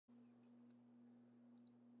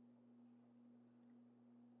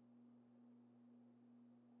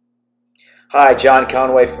Hi, John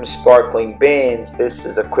Conway from Sparkling Bins. This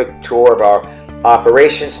is a quick tour of our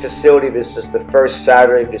operations facility. This is the first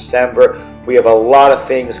Saturday of December. We have a lot of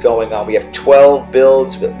things going on. We have 12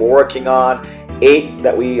 builds that we're working on, 8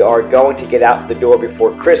 that we are going to get out the door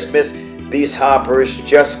before Christmas. These hoppers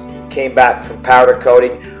just came back from powder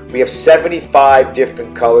coating. We have 75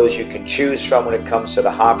 different colors you can choose from when it comes to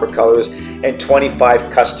the hopper colors and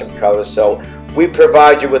 25 custom colors. So we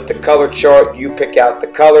provide you with the color chart. You pick out the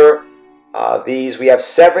color. We have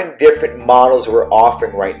 7 different models we're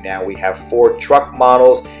offering right now. We have 4 truck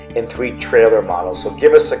models and 3 trailer models. So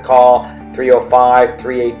give us a call,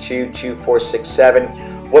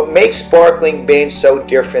 305-382-2467. What makes Sparkling Bins so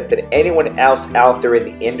different than anyone else out there in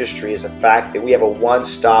the industry is the fact that we have a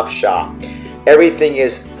one-stop shop. Everything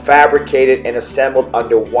is fabricated and assembled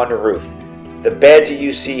under one roof. The beds that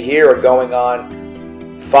you see here are going on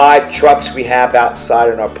 5 trucks we have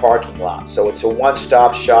outside in our parking lot. So it's a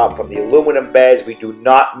one-stop shop. From the aluminum beds, we do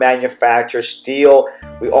not manufacture steel.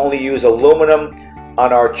 We only use aluminum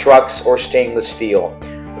on our trucks or stainless steel.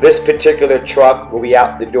 This particular truck will be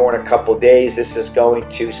out the door in a couple days. This is going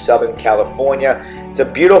to Southern California. It's a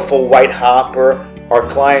beautiful white hopper. Our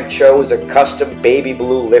client chose a custom baby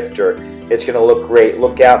blue lifter. It's going to look great.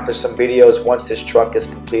 Look out for some videos once this truck is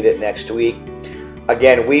completed next week.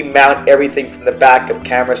 Again, we mount everything from the backup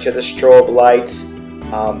cameras to the strobe lights.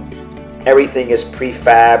 Everything is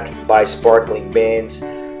prefabbed by Sparkling Bins.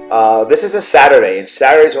 This is a Saturday, and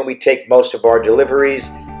Saturday is when we take most of our deliveries.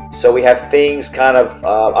 So we have things kind of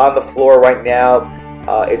on the floor right now.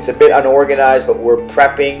 It's a bit unorganized, but we're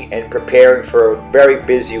prepping and preparing for a very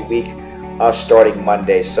busy week starting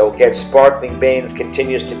Monday. So again, Sparkling Bins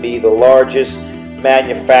continues to be the largest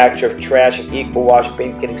manufacturer of trash and eco-wash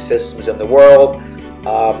bin cleaning systems in the world.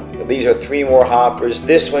 These are 3 more hoppers.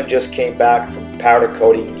 This one just came back from powder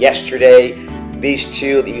coating yesterday. These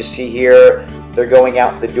 2 that you see here, they're going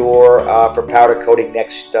out the door for powder coating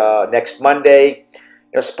next Monday.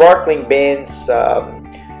 You know, Sparkling Bins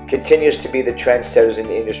continues to be the trendsetters in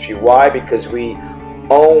the industry. Why? Because we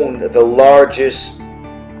own the largest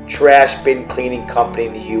trash bin cleaning company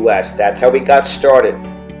in the U.S. That's how we got started.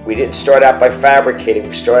 We didn't start out by fabricating.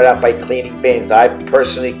 We started out by cleaning bins. I've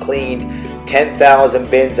personally cleaned 10,000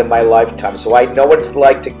 bins in my lifetime, so I know what it's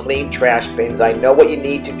like to clean trash bins. I know what you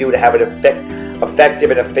need to do to have an effective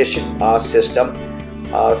and efficient system.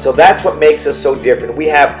 So that's what makes us so different. We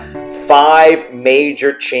have 5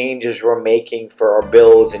 major changes we're making for our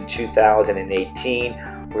builds in 2018.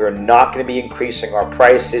 We are not going to be increasing our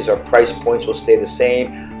prices. Our price points will stay the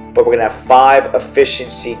same. But we're going to have 5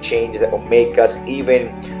 efficiency changes that will make us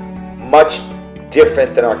even much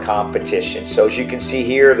different than our competition. So as you can see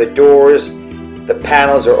here, the doors, the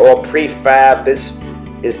panels are all prefab. This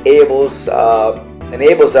enables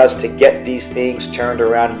us to get these things turned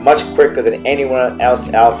around much quicker than anyone else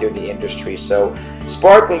out there in the industry. So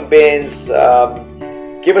Sparkling Bins,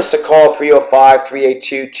 give us a call,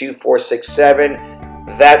 305-382-2467.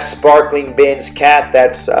 That's Sparkling Bins cat.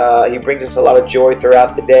 He brings us a lot of joy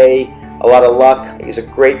throughout the day, a lot of luck. He's a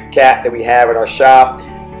great cat that we have in our shop.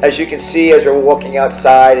 As you can see, as we're walking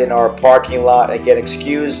outside in our parking lot, again,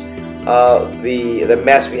 excuse the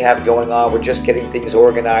mess we have going on. We're just getting things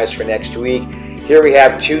organized for next week. Here we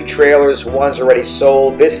have 2 trailers. One's already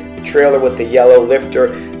sold. This trailer with the yellow lifter,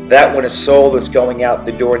 that one is sold. It's going out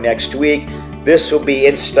the door next week. This will be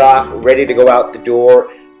in stock, ready to go out the door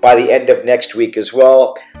by the end of next week as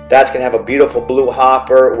well. That's going to have a beautiful blue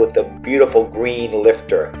hopper with a beautiful green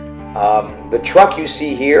lifter. The truck you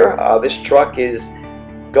see here, this truck is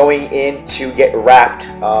going in to get wrapped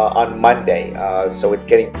on Monday. So it's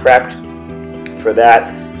getting prepped for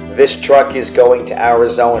that. This truck is going to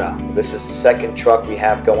Arizona. This is the 2nd truck we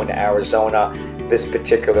have going to Arizona this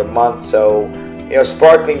particular month. So, you know,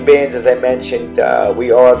 Sparkling Bins, as I mentioned, we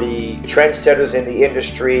are the trendsetters in the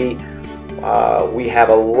industry. We have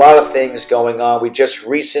a lot of things going on. We just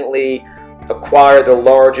recently acquired the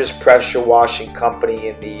largest pressure washing company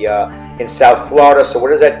in South Florida. So what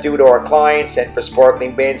does that do to our clients and for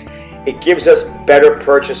Sparkling Bins? It gives us better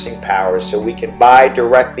purchasing power, so we can buy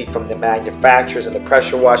directly from the manufacturers and the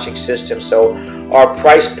pressure washing system. So our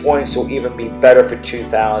price points will even be better for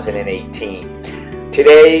 2018.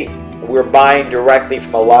 Today, we're buying directly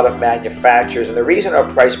from a lot of manufacturers, and the reason our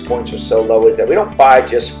price points are so low is that we don't buy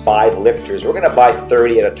just 5 lifters. We're going to buy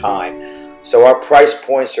 30 at a time. So our price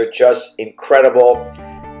points are just incredible.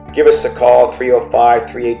 Give us a call,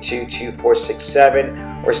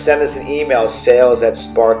 305-382-2467, or send us an email,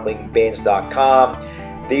 sales@sparklingbins.com.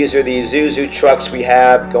 These are the Isuzu trucks we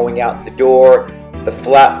have going out the door. The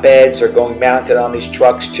flatbeds are going mounted on these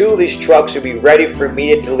trucks. 2 of these trucks will be ready for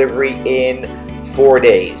immediate delivery in 4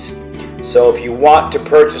 days. So if you want to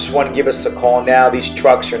purchase one, give us a call now. These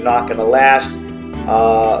trucks are not going to last.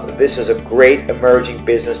 This is a great emerging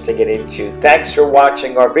business to get into. Thanks for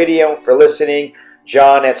watching our video, for listening.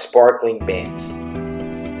 John at Sparkling Beans.